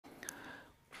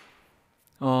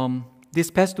This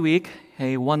past week,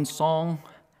 one song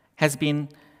has been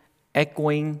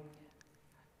echoing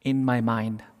in my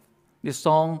mind. This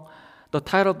song, the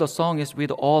title of the song is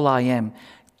 "With All I Am."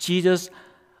 Jesus,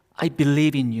 I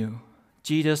believe in you.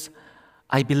 Jesus,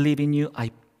 I believe in you.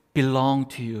 I belong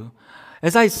to you.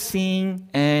 As I sing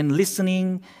and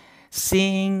listening,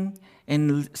 sing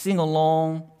and sing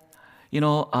along,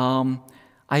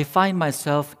 I find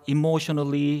myself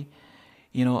emotionally,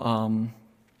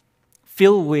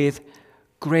 filled with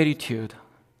gratitude,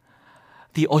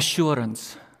 the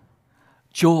assurance,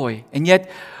 joy, and yet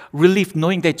relief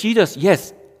knowing that Jesus,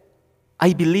 yes,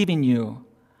 I believe in you.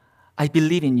 I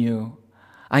believe in you.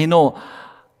 I know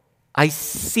I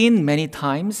sin many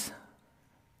times.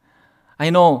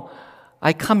 I know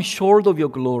I come short of your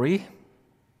glory.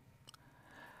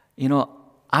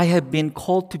 I have been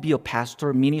called to be a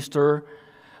pastor, minister,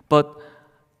 but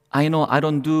I know I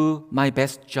don't do my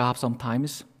best job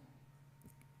sometimes.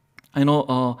 I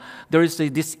know there is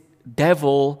this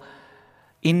devil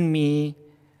in me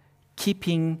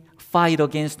keeping fight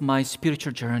against my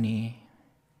spiritual journey.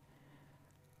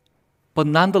 But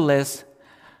nonetheless,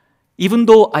 even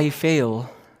though I fail,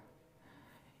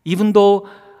 even though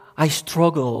I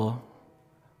struggle,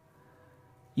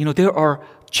 there are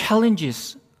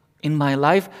challenges in my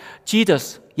life.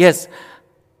 Jesus, yes,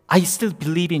 I still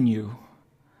believe in you.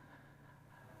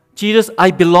 Jesus,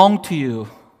 I belong to you,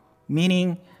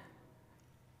 meaning,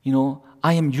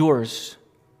 I am yours.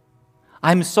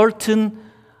 I'm certain,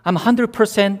 I'm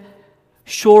 100%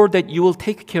 sure that you will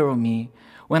take care of me.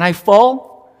 When I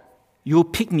fall, you will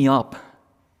pick me up.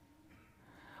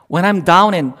 When I'm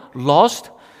down and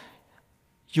lost,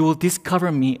 you will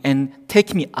discover me and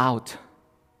take me out.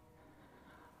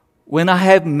 When I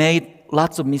have made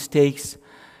lots of mistakes,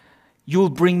 you will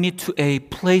bring me to a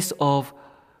place of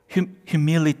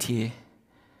humility.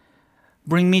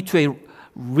 Bring me to a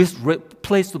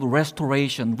place of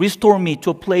restoration. Restore me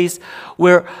to a place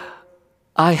where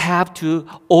I have to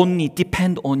only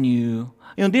depend on you.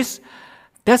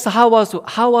 That's how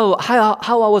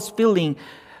I was feeling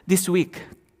this week.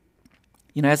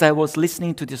 As I was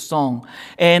listening to this song.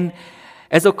 And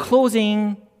as a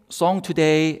closing song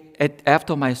today,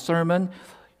 after my sermon,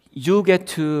 you get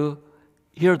to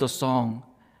hear the song.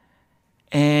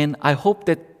 And I hope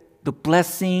that the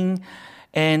blessing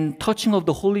and touching of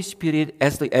the Holy Spirit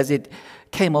as it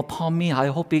came upon me, I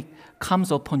hope it comes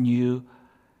upon you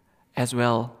as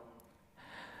well.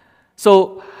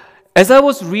 So, as I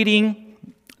was reading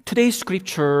today's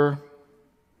scripture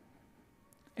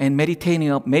and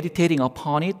meditating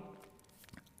upon it,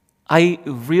 I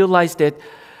realized that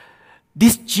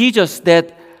this Jesus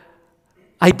that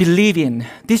I believe in,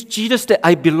 this Jesus that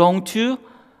I belong to,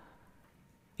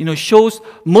 shows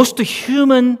most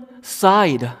human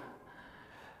side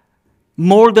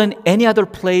more than any other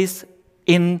place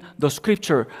in the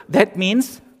scripture.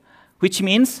 Which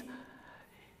means,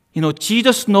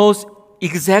 Jesus knows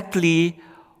exactly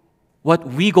what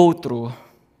we go through.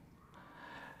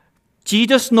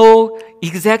 Jesus knows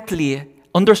exactly,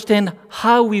 understand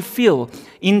how we feel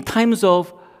in times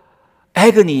of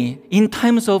agony, in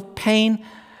times of pain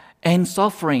and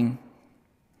suffering.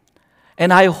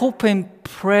 And I hope and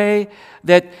pray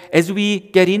that as we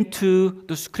get into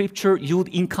the scripture, you would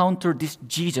encounter this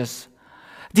Jesus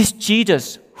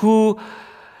who,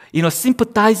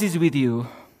 sympathizes with you,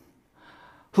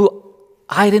 who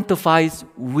identifies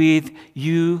with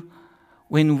you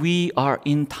when we are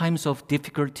in times of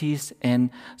difficulties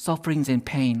and sufferings and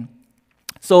pain.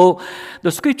 So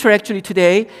the scripture actually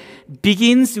today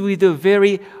begins with a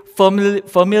very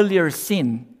familiar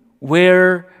scene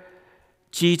where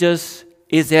Jesus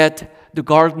is at the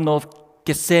Garden of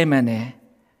Gethsemane.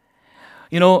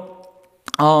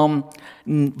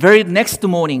 Very next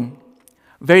morning,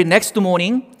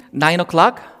 9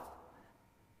 o'clock,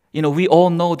 we all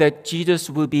know that Jesus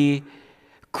will be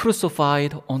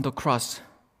crucified on the cross.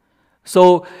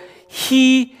 So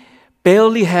he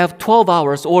barely have 12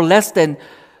 hours or less than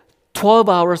 12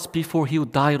 hours before he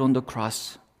died on the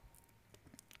cross.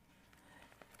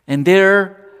 And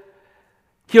here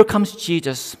comes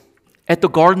Jesus at the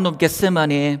Garden of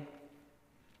Gethsemane,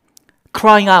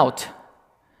 crying out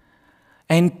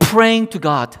and praying to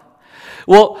God.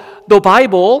 Well, the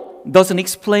Bible doesn't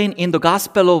explain in the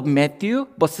Gospel of Matthew,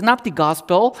 but Synoptic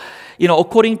Gospel,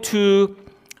 according to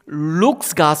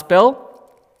Luke's Gospel,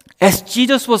 as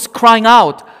Jesus was crying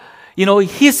out,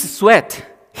 his sweat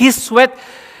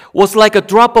was like a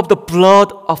drop of the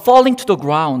blood falling to the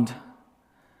ground.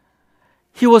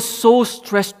 He was so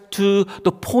stressed to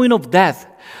the point of death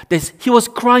that he was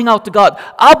crying out to God,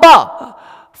 Abba,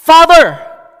 Father,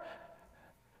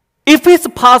 if it's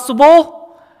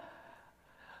possible,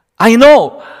 I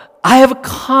know I have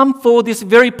come for this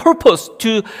very purpose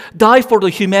to die for the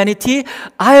humanity.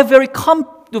 I have come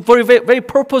for a very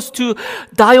purpose to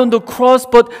die on the cross.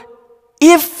 But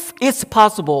if it's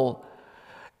possible,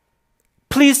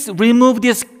 please remove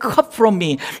this cup from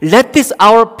me. Let this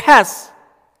hour pass.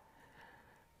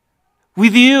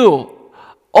 With you,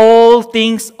 all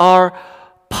things are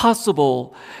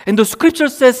possible. And the scripture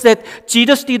says that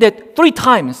Jesus did that 3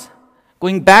 times.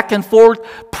 Going back and forth,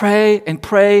 pray and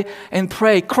pray and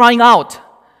pray, crying out.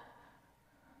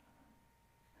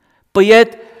 But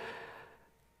yet,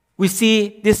 we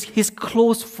see his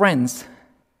close friends,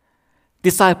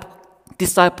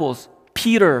 disciples,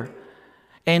 Peter,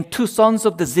 and 2 sons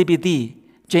of the Zebedee,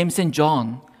 James and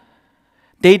John.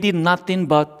 They did nothing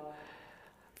but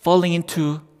falling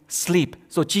into sleep.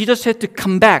 So Jesus had to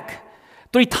come back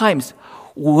 3 times,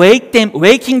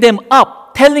 waking them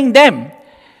up, telling them,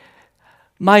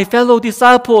 my fellow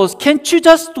disciples, can't you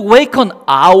just wake an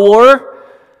hour?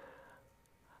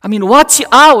 Watch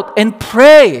out and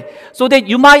pray so that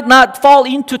you might not fall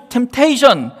into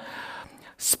temptation.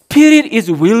 Spirit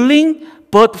is willing,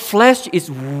 but flesh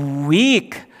is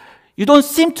weak. You don't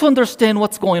seem to understand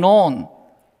what's going on.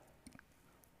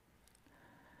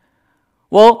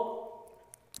 Well,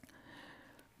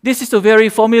 this is a very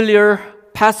familiar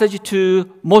passage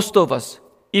to most of us.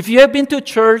 If you have been to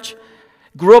church,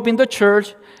 grew up in the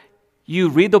church, you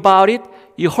read about it,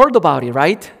 you heard about it,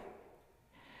 right?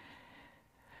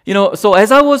 So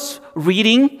as I was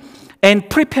reading and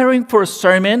preparing for a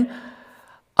sermon,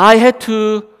 I had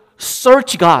to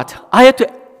search God. I had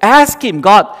to ask Him,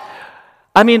 God,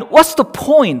 what's the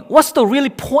point? What's the really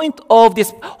point of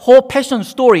this whole passion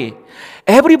story?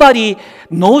 Everybody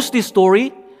knows this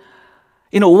story.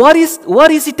 What is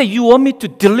it that you want me to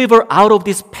deliver out of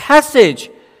this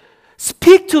passage?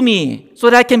 Speak to me so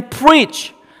that I can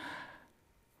preach.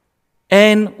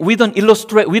 And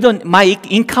my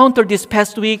encounter this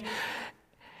past week,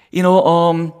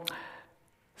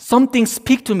 something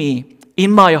speak to me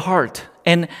in my heart,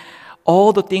 and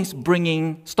all the things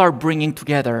start bringing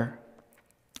together,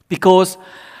 because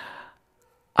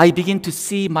I begin to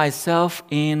see myself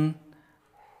in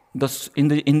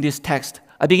this text.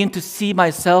 I begin to see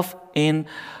myself in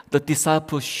the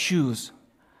disciples' shoes.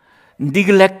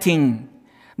 Neglecting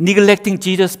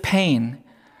Jesus' pain,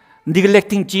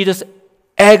 neglecting Jesus'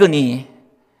 agony.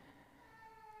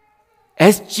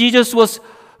 As Jesus was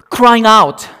crying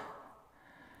out,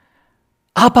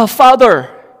 Abba, Father,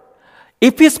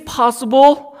 if it's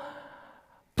possible,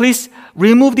 please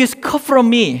remove this cup from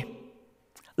me.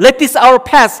 Let this hour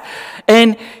pass.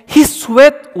 And his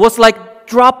sweat was like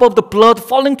drop of the blood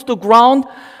falling to the ground.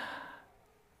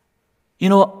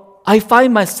 I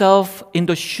find myself in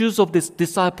the shoes of these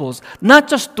disciples, not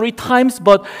just 3 times,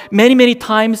 but many, many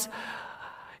times.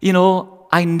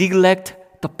 I neglect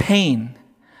the pain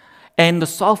and the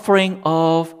suffering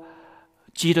of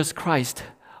Jesus Christ,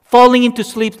 falling into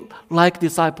sleep like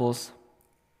disciples.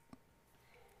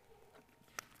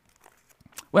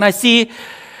 When I see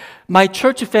my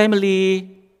church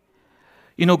family,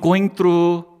 going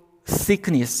through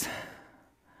sickness,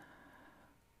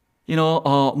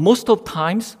 most of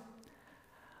times,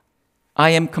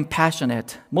 I am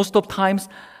compassionate. Most of times,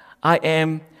 I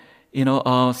am,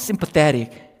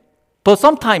 sympathetic. But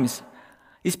sometimes,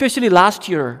 especially last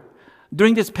year,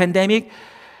 during this pandemic,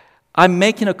 I'm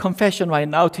making a confession right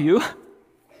now to you.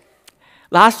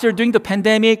 Last year, during the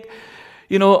pandemic,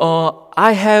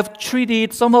 I have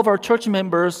treated some of our church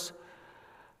members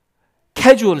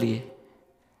casually.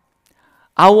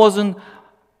 I wasn't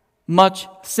much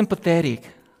sympathetic.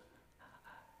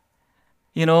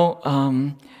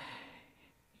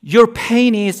 Your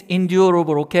pain is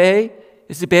endurable, okay?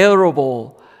 It's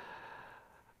bearable.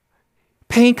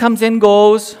 Pain comes and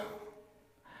goes.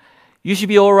 You should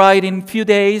be all right in a few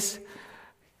days.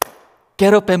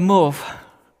 Get up and move.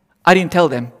 I didn't tell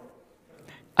them.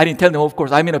 Of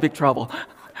course, I'm in a big trouble.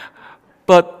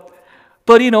 But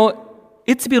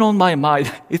it's been on my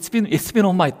mind. It's been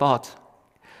on my thoughts.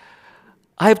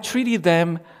 I have treated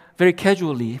them very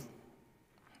casually.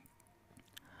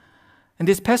 And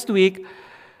this past week,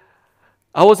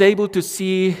 I was able to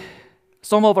see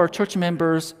some of our church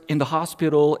members in the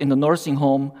hospital, in the nursing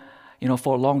home,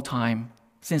 for a long time,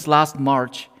 since last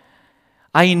March.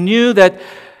 I knew that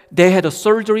they had a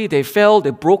surgery, they fell, they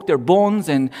broke their bones,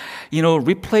 and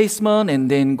replacement, and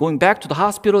then going back to the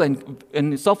hospital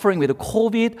and suffering with the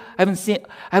COVID. I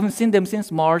haven't seen them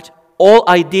since March. All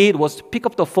I did was pick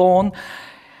up the phone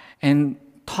and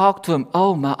talk to them.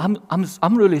 Oh, ma,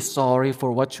 I'm really sorry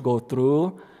for what you go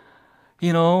through.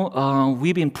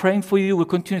 We've been praying for you. We'll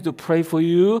continue to pray for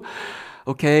you.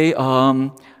 Okay,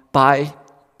 bye.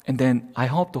 And then I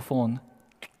hung up the phone.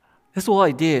 That's what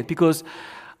I did because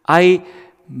I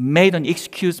made an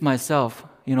excuse myself.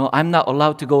 I'm not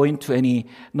allowed to go into any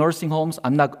nursing homes.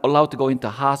 I'm not allowed to go into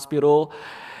hospital.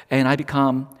 And I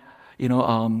become,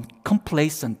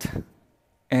 complacent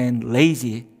and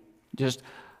lazy. Just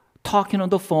talking on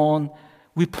the phone,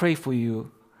 we pray for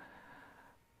you.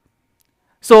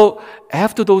 So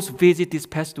after those visits this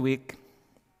past week,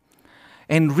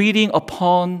 and reading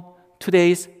upon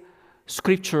today's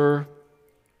scripture,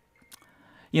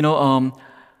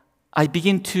 I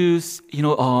begin to,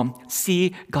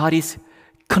 see God is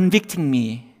convicting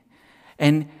me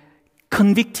and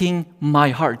convicting my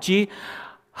heart. Gee,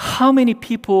 how many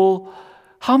people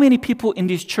in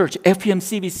this church,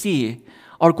 FEMCBC,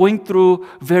 are going through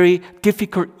very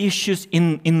difficult issues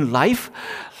in life?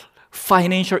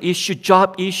 Financial issue,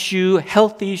 job issue,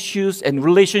 health issues, and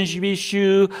relationship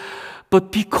issue.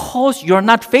 But because you're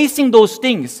not facing those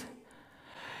things,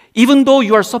 even though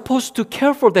you are supposed to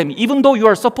care for them, even though you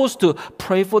are supposed to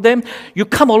pray for them, you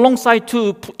come alongside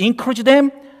to encourage them,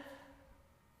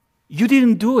 you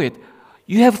didn't do it.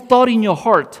 You have thought in your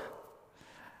heart,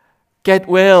 get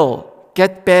well,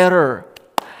 get better,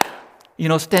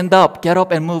 stand up, get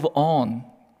up and move on.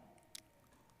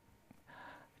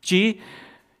 Gee,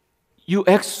 you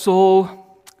act so,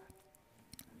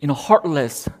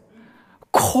 heartless,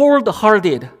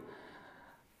 cold-hearted,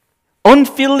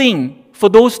 unfeeling for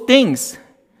those things.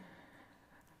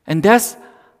 And that's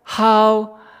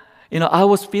how, I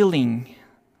was feeling.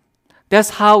 That's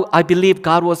how I believe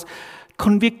God was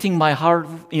convicting my heart,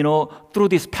 through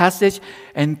this passage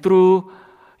and through,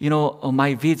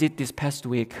 my visit this past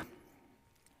week.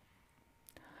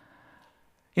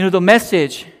 The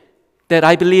message that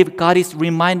I believe God is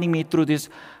reminding me through this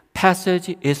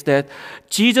passage is that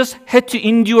Jesus had to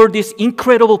endure this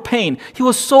incredible pain. He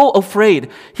was so afraid.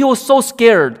 He was so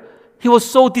scared. He was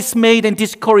so dismayed and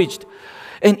discouraged.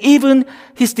 And even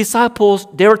his disciples,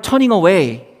 they were turning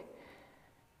away.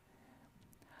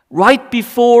 Right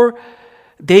before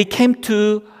they came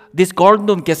to this Garden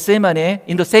of Gethsemane,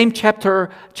 in the same chapter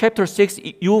 6,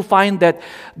 you will find that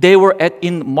they were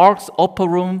in Mark's upper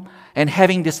room and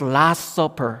having this Last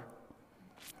Supper.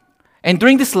 And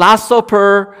during this Last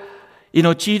Supper,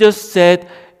 Jesus said,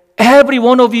 every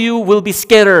one of you will be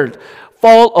scattered,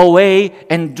 fall away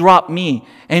and drop me.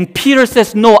 And Peter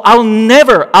says, no, I'll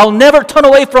never turn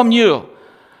away from you.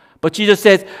 But Jesus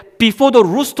says, before the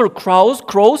rooster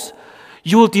crows,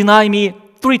 you will deny me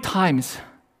 3 times.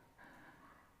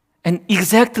 And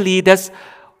exactly that's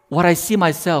what I see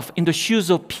myself in the shoes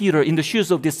of Peter, in the shoes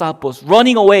of disciples,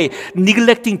 running away,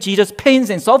 neglecting Jesus' pains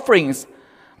and sufferings.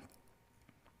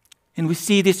 And we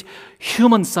see this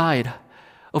human side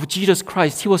of Jesus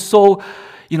Christ. He was so,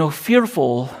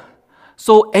 fearful,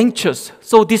 so anxious,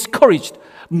 so discouraged,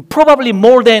 probably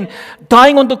more than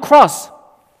dying on the cross,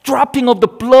 dropping of the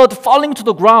blood, falling to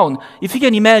the ground. If you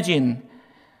can imagine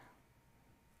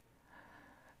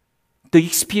the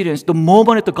experience, the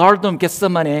moment at the Garden of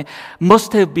Gethsemane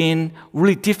must have been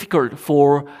really difficult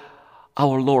for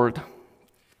our Lord.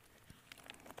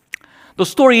 The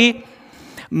story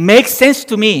makes sense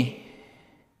to me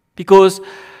because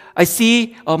I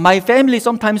see my family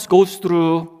sometimes goes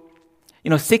through,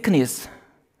 sickness.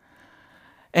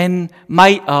 And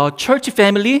my church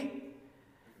family,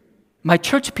 my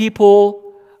church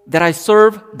people that I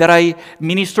serve, that I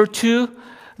minister to,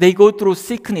 they go through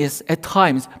sickness at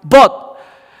times. But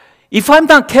if I'm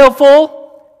not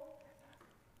careful,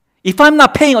 if I'm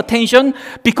not paying attention,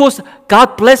 because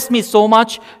God blessed me so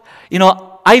much,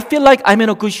 I feel like I'm in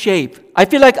a good shape. I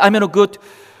feel like I'm in a good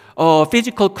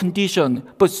physical condition.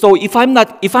 But so if I'm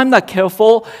not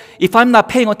careful, if I'm not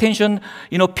paying attention,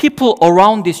 people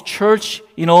around this church,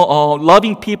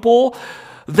 loving people,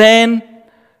 then,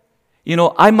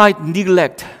 I might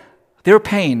neglect their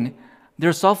pain,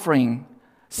 their suffering.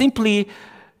 Simply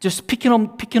just picking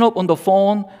up on the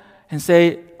phone and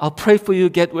say, I'll pray for you,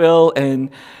 get well, and,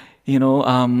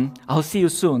 I'll see you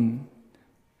soon.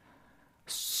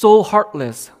 So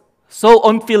heartless, so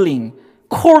unfeeling,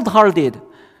 cold-hearted.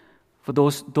 For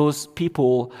those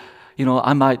people,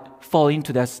 I might fall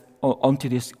onto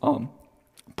this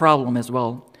problem as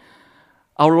well.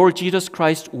 Our Lord Jesus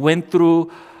Christ went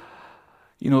through,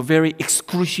 very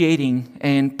excruciating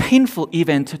and painful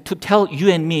event to tell you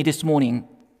and me this morning.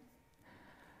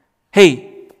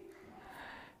 Hey,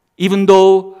 even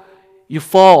though you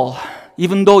fall,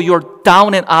 even though you're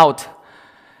down and out,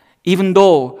 even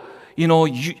though,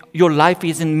 your life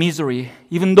is in misery,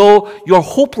 even though you're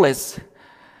hopeless,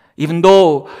 even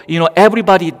though,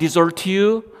 everybody deserts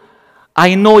you,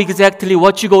 I know exactly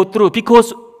what you go through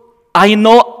because I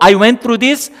know I went through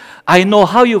this. I know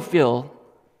how you feel.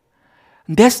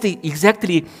 That's the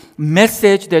exactly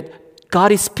message that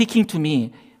God is speaking to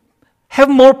me. Have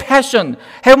more passion,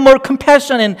 have more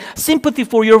compassion and sympathy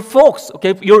for your folks,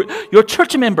 okay? Your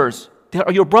church members, they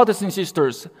are your brothers and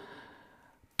sisters.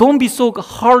 Don't be so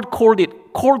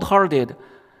cold-hearted.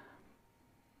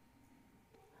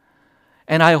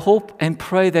 And I hope and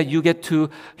pray that you get to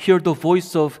hear the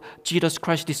voice of Jesus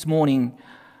Christ this morning.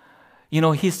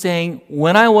 He's saying,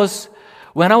 when I was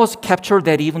captured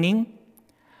that evening,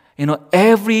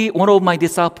 every one of my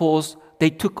disciples, they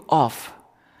took off.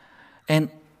 And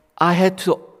I had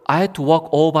to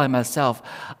walk all by myself.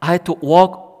 I had to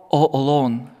walk all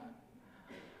alone.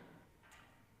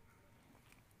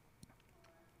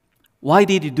 Why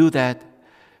did he do that?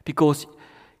 Because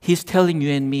he's telling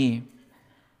you and me,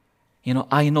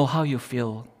 I know how you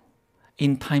feel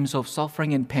in times of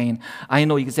suffering and pain. I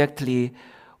know exactly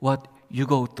what you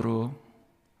go through.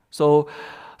 So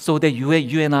that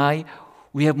you and I,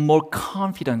 we have more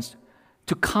confidence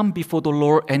to come before the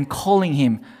Lord and calling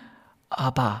Him,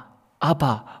 Abba,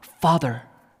 Father.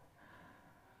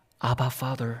 Abba,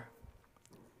 Father.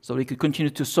 So we could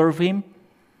continue to serve Him.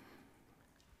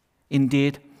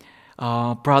 Indeed,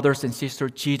 brothers and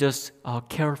sisters, Jesus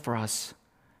cared for us.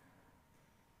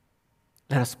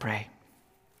 Let us pray.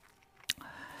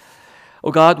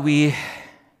 Oh God,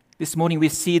 this morning we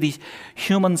see the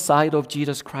human side of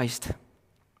Jesus Christ.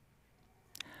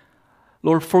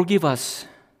 Lord, forgive us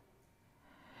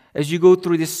as you go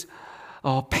through this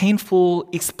painful,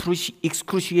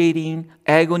 excruciating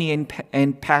agony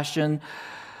and passion.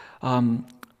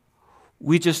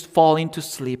 We just fall into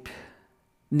sleep,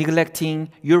 neglecting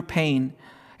your pain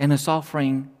and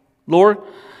suffering. Lord,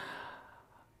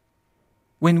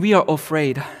 when we are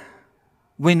afraid,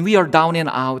 when we are down and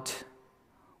out,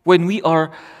 when we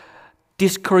are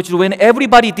discouraged, when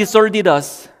everybody deserted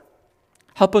us,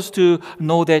 help us to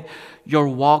know that you're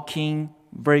walking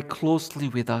very closely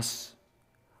with us.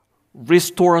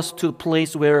 Restore us to a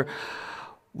place where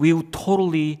we will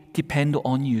totally depend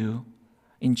on you.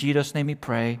 In Jesus' name we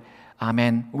pray.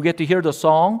 Amen. We get to hear the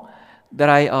song that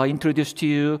I introduced to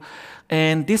you.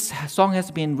 And this song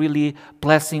has been really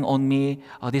blessing on me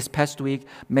this past week,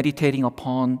 meditating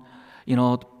upon,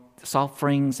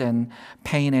 sufferings and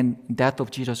pain and death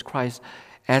of Jesus Christ.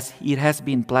 As it has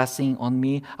been blessing on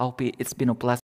me, I hope it's been a blessing